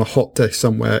 probably on a hot desk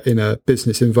somewhere in a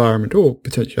business environment, or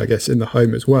potentially, I guess, in the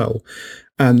home as well.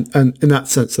 And in that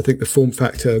sense, I think the form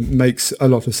factor makes a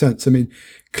lot of sense. I mean,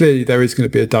 clearly there is going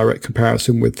to be a direct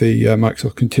comparison with the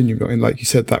Microsoft Continuum. And like you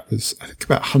said, that was, I think,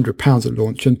 about £100 at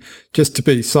launch. And just to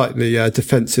be slightly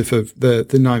defensive of the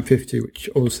 950, which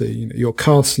obviously, you're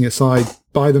casting aside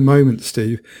by the moment,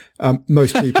 Steve,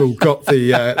 most people got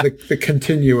the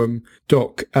Continuum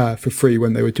dock for free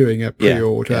when they were doing a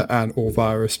pre-order and or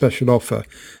via a special offer.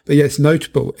 But yes,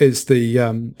 notable is the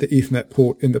Ethernet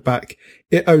port in the back.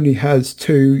 It only has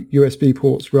 2 USB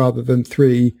ports rather than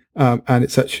 3, and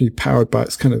it's actually powered by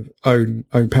its kind of own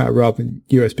power rather than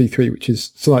USB 3, which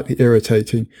is slightly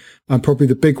irritating. And probably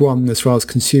the big one as far as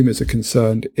consumers are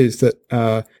concerned is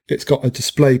that it's got a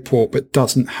display port but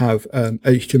doesn't have an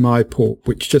HDMI port,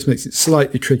 which just makes it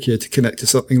slightly trickier to connect to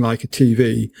something like a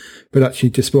TV. But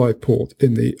actually, display port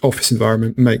in the office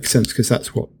environment makes sense because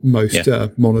that's what most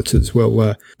monitors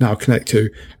will now connect to.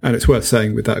 And it's worth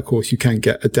saying with that, of course, you can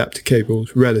get adapter cables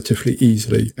relatively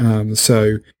easily.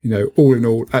 So, all in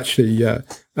all, actually,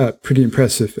 pretty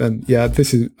impressive. And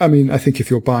this is, I mean, I think if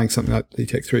you're buying something like the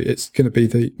Tech 3, it's going to be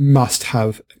the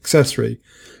must-have accessory.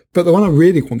 But the one I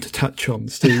really want to touch on,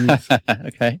 Steve,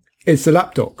 is the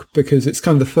lap dock, because it's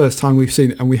kind of the first time we've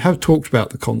seen it, and we have talked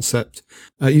about the concept.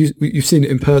 You've seen it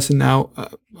in person now.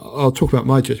 I'll talk about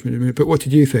my judgment in a minute, but what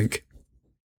did you think?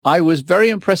 I was very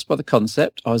impressed by the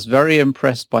concept. I was very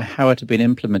impressed by how it had been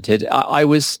implemented. I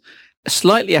was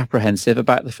slightly apprehensive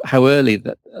about how early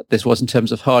that this was in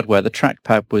terms of hardware. The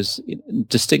trackpad was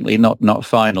distinctly not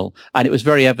final, and it was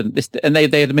very evident.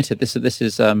 They admitted this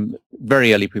is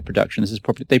very early pre-production.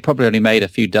 They probably only made a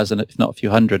few dozen, if not a few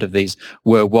hundred, of these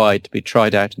worldwide to be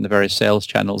tried out in the various sales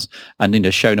channels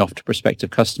and shown off to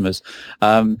prospective customers.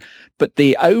 But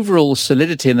the overall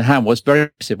solidity in the hand was very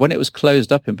impressive. When it was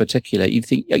closed up in particular, you'd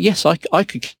think, yes, I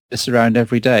could carry this around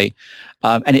every day.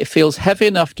 And it feels heavy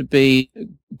enough to be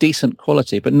decent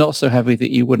quality, but not so heavy that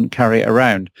you wouldn't carry it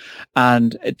around.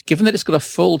 And given that it's got a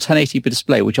full 1080p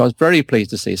display, which I was very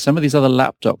pleased to see, some of these other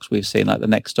lap docks we've seen, like the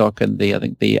Next Dock and I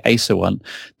think the Acer one,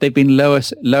 they've been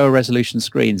lower resolution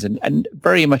screens and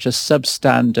very much a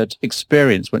substandard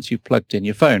experience once you've plugged in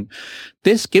your phone.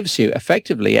 This gives you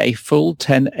effectively a full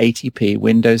 1080p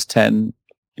Windows 10,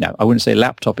 I wouldn't say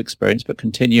laptop experience, but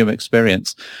Continuum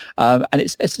experience. And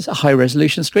it's a high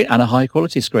resolution screen and a high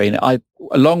quality screen.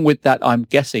 Along with that, I'm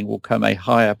guessing will come a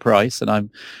higher price, and I'm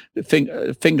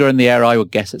finger in the air, I would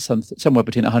guess it's somewhere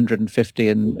between 150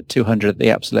 and 200 at the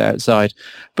absolute outside.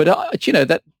 But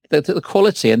that the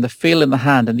quality and the feel in the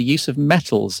hand and the use of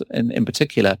metals in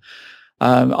particular,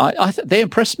 they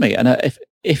impressed me. And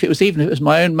if it was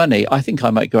my own money, I think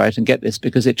I might go out and get this,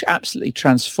 because it absolutely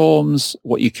transforms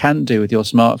what you can do with your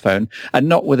smartphone, and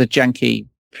not with a janky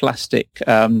plastic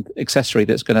accessory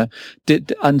that's going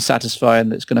to unsatisfy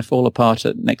and that's going to fall apart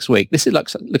next week. This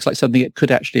looks like something that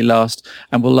could actually last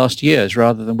and will last years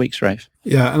rather than weeks, Rafe.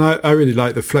 Yeah, and I really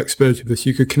like the flexibility of this.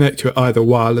 You could connect to it either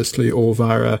wirelessly or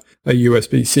via a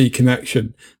USB-C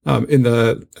connection. In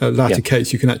the latter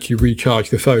case, you can actually recharge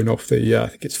the phone off the, I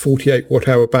think it's 48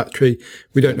 watt-hour battery.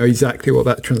 We don't know exactly what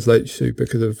that translates to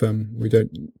because of we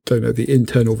don't know the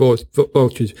internal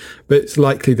voltage, but it's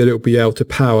likely that it'll be able to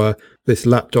power this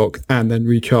laptop and then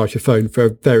recharge the phone for a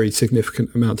very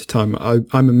significant amount of time.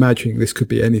 I'm imagining this could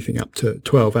be anything up to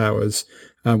 12 hours.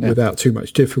 Without too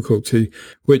much difficulty,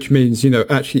 which means,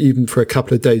 actually even for a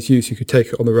couple of days use, you could take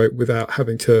it on the road without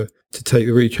having to take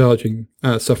the recharging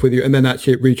stuff with you. And then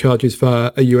actually it recharges via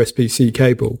a USB-C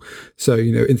cable. So,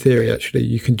 in theory, actually,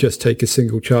 you can just take a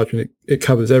single charge and it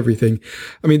covers everything.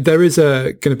 I mean, there is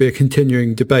going to be a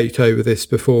continuing debate over this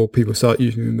before people start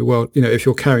using them in the world. If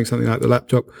you're carrying something like the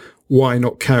laptop, why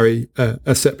not carry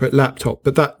a separate laptop?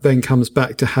 But that then comes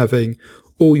back to having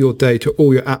all your data,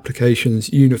 all your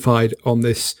applications unified on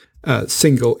this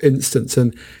single instance.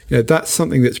 And, that's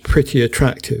something that's pretty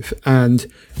attractive. And,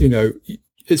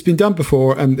 it's been done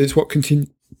before and it's what Continuum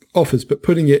offers, but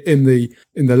putting it in the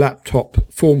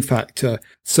laptop form factor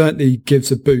certainly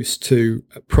gives a boost to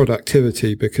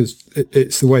productivity, because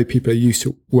it's the way people are used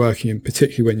to working, and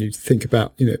particularly when you think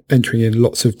about, entering in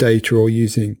lots of data or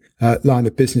using line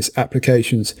of business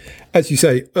applications. As you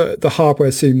say, the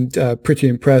hardware seemed pretty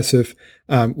impressive.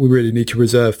 We really need to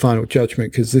reserve final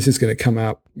judgment because this is going to come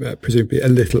out presumably a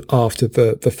little after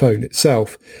the phone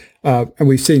itself. And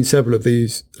we've seen several of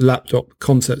these laptop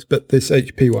concepts, but this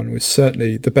HP one was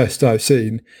certainly the best I've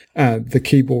seen. And the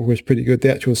keyboard was pretty good.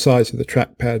 The actual size of the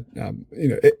trackpad,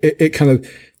 it kind of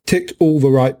ticked all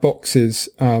the right boxes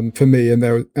for me. And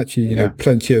there were actually,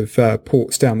 plenty of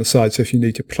ports down the side. So if you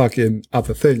need to plug in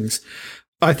other things,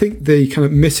 I think the kind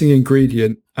of missing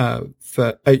ingredient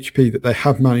for HP that they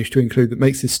have managed to include that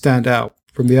makes this stand out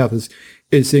from the others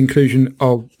is the inclusion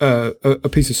of a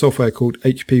piece of software called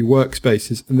HP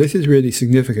Workspaces. And this is really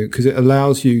significant because it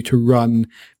allows you to run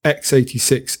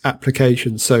x86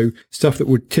 applications. So stuff that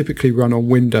would typically run on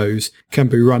Windows can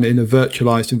be run in a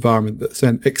virtualized environment that's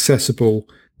then accessible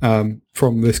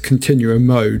from this continuum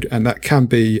mode. And that can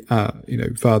be,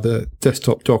 via the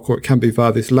desktop dock, or it can be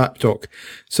via this lap dock.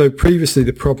 So previously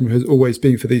the problem has always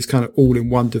been for these kind of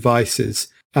all-in-one devices,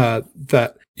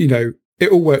 that,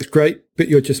 it all works great, but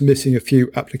you're just missing a few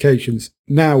applications.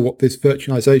 Now, what this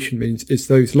virtualization means is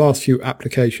those last few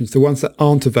applications, the ones that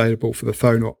aren't available for the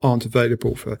phone or aren't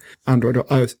available for Android or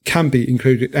iOS, can be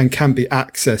included and can be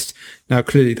accessed. Now,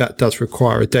 clearly that does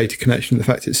require a data connection. The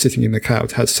fact it's sitting in the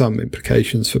cloud has some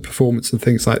implications for performance and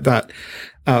things like that.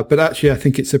 But actually, I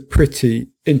think it's a pretty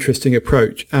interesting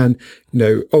approach. And,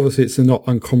 obviously it's a not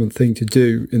uncommon thing to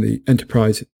do in the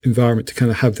enterprise environment to kind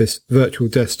of have this virtual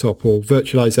desktop or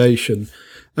virtualization.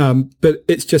 But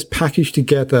it's just packaged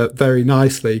together very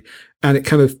nicely, and it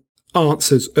kind of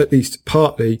answers, at least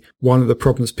partly, one of the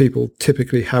problems people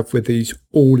typically have with these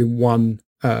all-in-one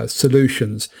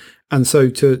solutions. And so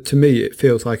to me, it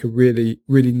feels like a really,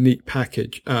 really neat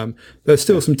package. There's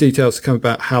still some details to come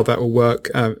about how that will work.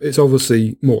 It's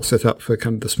obviously more set up for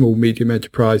kind of the small, medium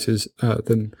enterprises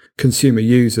than consumer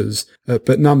users.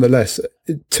 But nonetheless,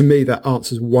 to me, that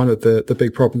answers one of the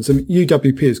big problems. I mean,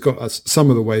 UWP has got us some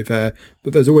of the way there,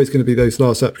 but there's always going to be those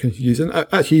last applications you use. And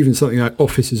actually, even something like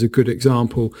Office is a good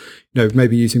example,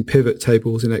 maybe using pivot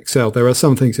tables in Excel. There are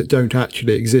some things that don't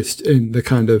actually exist in the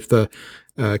kind of the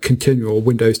continual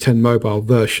Windows 10 mobile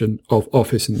version of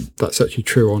Office, and that's actually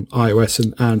true on iOS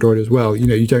and Android as well.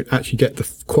 You don't actually get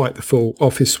quite the full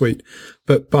Office suite,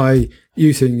 but by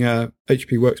using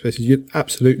HP Workspaces, you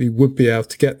absolutely would be able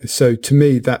to get this. So to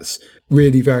me, that's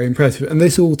really very impressive. And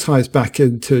this all ties back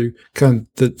into kind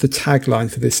of the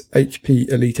tagline for this HP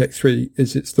Elite X3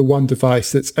 is it's the one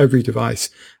device that's every device.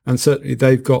 And certainly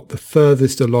they've got the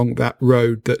furthest along that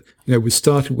road that, was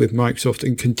started with Microsoft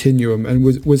in Continuum and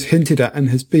was hinted at and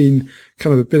has been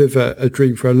kind of a bit of a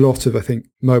dream for a lot of, I think,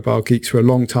 mobile geeks for a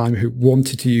long time who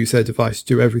wanted to use their device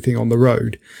to do everything on the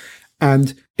road.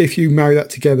 And if you marry that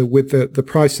together with the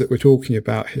price that we're talking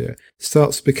about here, it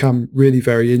starts to become really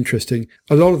very interesting.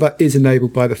 A lot of that is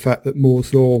enabled by the fact that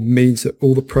Moore's Law means that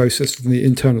all the processors and the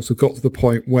internals have got to the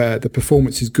point where the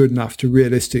performance is good enough to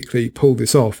realistically pull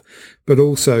this off. But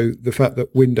also the fact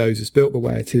that Windows is built the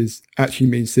way it is actually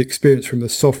means the experience from the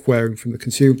software and from the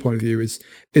consumer point of view is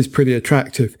pretty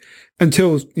attractive.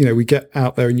 Until, we get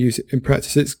out there and use it in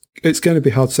practice, it's going to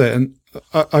be hard to say. And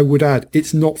I would add,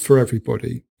 it's not for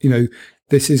everybody.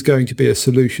 This is going to be a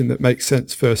solution that makes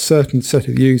sense for a certain set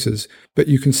of users, but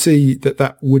you can see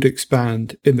that would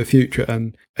expand in the future.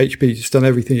 And HP has done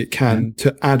everything it can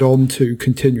to add on to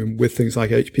Continuum with things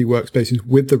like HP Workspaces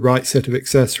with the right set of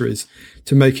accessories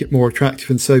to make it more attractive.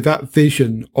 And so that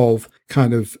vision of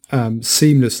kind of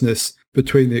seamlessness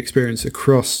between the experience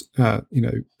across,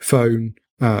 phone,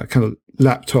 kind of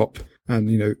laptop, and,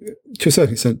 to a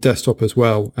certain extent, desktop as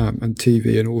well, and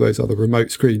TV and all those other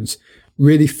remote screens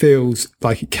really feels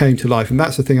like it came to life. And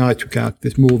that's the thing I took out of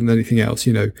this more than anything else.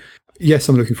 Yes,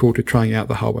 I'm looking forward to trying out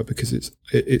the hardware because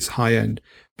it's high end,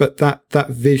 but that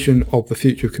vision of the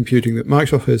future of computing that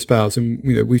Microsoft has espoused, and,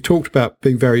 we've talked about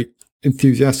being very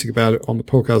enthusiastic about it on the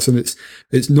podcast, and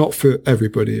it's not for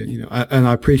everybody, and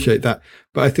I appreciate that.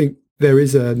 But I think there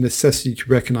is a necessity to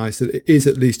recognize that it is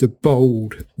at least a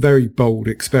bold, very bold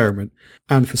experiment.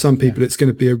 And for some people, it's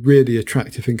going to be a really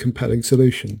attractive and compelling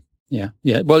solution. Yeah.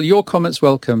 Well, your comments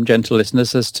welcome, gentle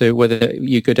listeners, as to whether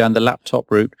you go down the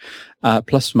laptop route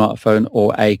plus smartphone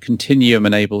or a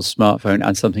Continuum-enabled smartphone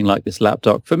and something like this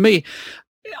laptop. For me,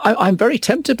 I'm very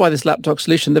tempted by this laptop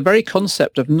solution. The very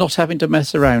concept of not having to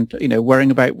mess around, worrying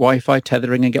about Wi-Fi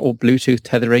tethering and or Bluetooth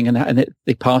tethering and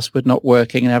the password not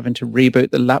working and having to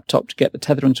reboot the laptop to get the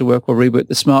tethering to work or reboot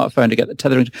the smartphone to get the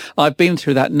tethering. I've been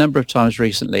through that a number of times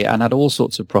recently and had all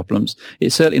sorts of problems.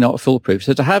 It's certainly not foolproof.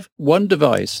 So to have one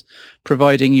device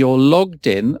providing your logged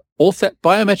in,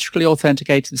 biometrically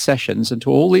authenticated sessions and to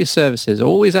all these services,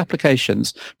 all these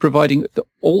applications, providing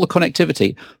all the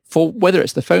connectivity for whether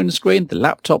it's the phone screen, the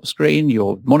laptop screen,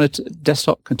 your monitor,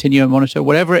 desktop Continuum monitor,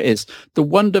 whatever it is, the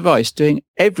one device doing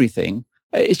everything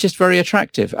is just very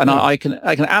attractive. And I can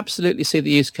absolutely see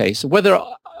the use case. Whether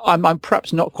I'm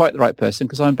perhaps not quite the right person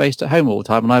because I'm based at home all the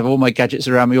time and I have all my gadgets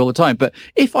around me all the time. But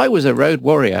if I was a road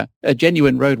warrior, a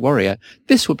genuine road warrior,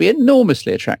 this would be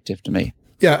enormously attractive to me.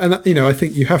 Yeah, and I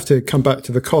think you have to come back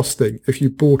to the cost thing. If you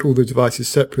bought all the devices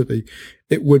separately,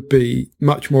 it would be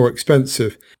much more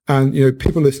expensive. And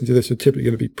people listening to this are typically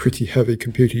going to be pretty heavy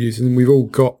computer users, and we've all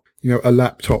got a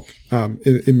laptop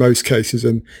in most cases,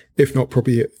 and if not,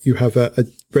 probably you have a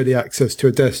ready access to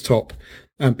a desktop,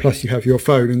 and plus you have your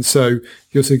phone, and so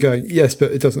you're sort of going, yes,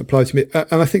 but it doesn't apply to me.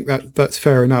 And I think that's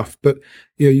fair enough. But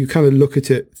you kind of look at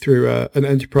it through an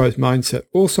enterprise mindset,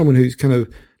 or someone who's kind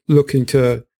of looking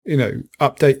to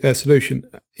update their solution.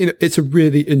 It's a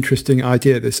really interesting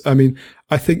idea, this. I mean,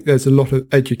 I think there's a lot of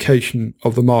education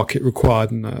of the market required,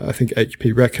 and I think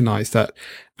HP recognise that.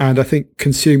 And I think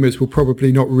consumers will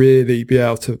probably not really be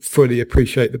able to fully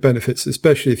appreciate the benefits,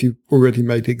 especially if you've already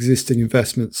made existing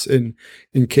investments in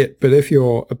kit. But if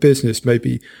you're a business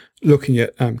maybe looking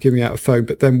at giving out a phone,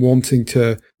 but then wanting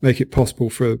to make it possible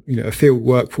for a field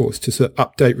workforce to sort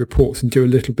of update reports and do a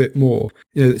little bit more,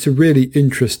 it's a really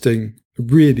interesting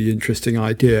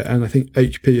idea, and I think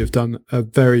HP have done a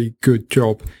very good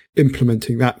job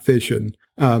implementing that vision.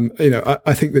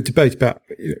 I think the debate about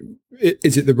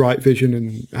is it the right vision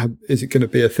and is it going to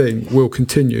be a thing will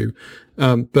continue,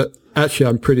 but actually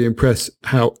I'm pretty impressed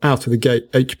how out of the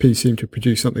gate HP seem to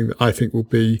produce something that I think will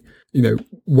be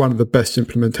one of the best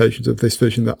implementations of this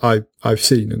vision that I've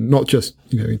seen, and not just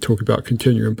in talking about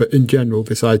Continuum, but in general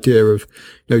this idea of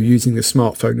using the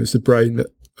smartphone as the brain that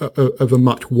of a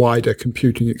much wider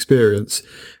computing experience.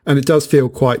 And it does feel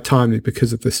quite timely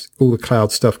because of this, all the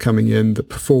cloud stuff coming in. The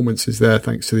performance is there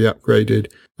thanks to the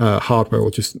upgraded hardware, or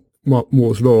just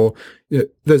Moore's law.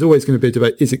 There's always going to be a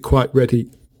debate. Is it quite ready?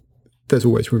 There's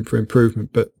always room for improvement.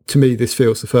 But to me, this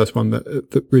feels the first one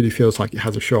that really feels like it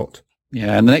has a shot.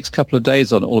 Yeah, and the next couple of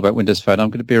days on All About Windows Phone, I'm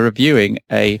going to be reviewing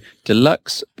a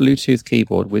deluxe Bluetooth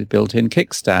keyboard with built-in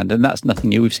kickstand, and that's nothing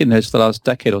new. We've seen those for the last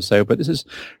decade or so, but this is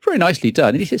very nicely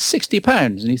done. It is £60,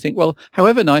 and you think, well,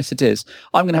 however nice it is,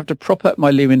 I'm going to have to prop up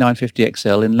my Lumia 950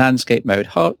 XL in landscape mode.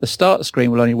 The start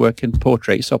screen will only work in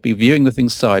portrait, so I'll be viewing the thing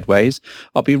sideways.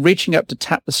 I'll be reaching up to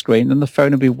tap the screen, and the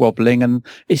phone will be wobbling, and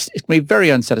it's going to be very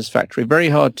unsatisfactory, very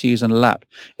hard to use on a lap.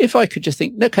 If I could just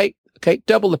think, okay,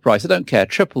 double the price. I don't care.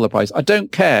 Triple the price. I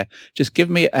don't care. Just give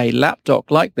me a lap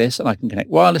dock like this, and I can connect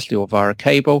wirelessly or via a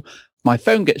cable. My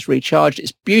phone gets recharged.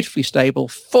 It's beautifully stable,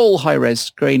 full high-res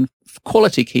screen,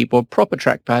 quality keyboard, proper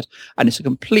trackpad, and it's a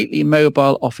completely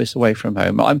mobile office away from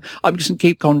home. I'm just going to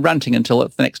keep on ranting until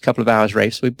the next couple of hours,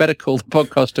 Rafe, so we better call the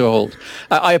podcast to a halt.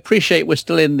 I appreciate we're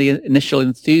still in the initial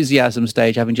enthusiasm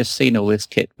stage, having just seen all this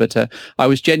kit, but I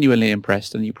was genuinely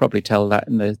impressed, and you probably tell that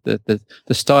in the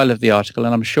style of the article,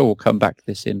 and I'm sure we'll come back to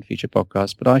this in future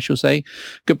podcasts. But I shall say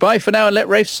goodbye for now and let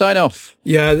Rafe sign off.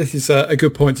 Yeah, this is a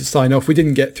good point to sign off. We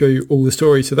didn't get through all the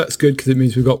stories, so that's good because it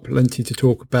means we've got plenty to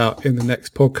talk about in the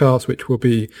next podcast, which we'll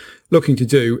be looking to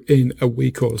do in a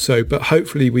week or so. But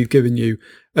hopefully we've given you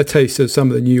a taste of some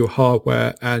of the new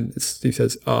hardware, and as Steve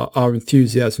says, our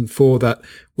enthusiasm for that.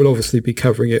 We'll obviously be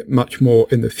covering it much more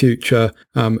in the future,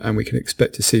 and we can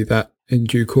expect to see that in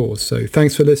due course. So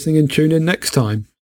thanks for listening, and tune in next time.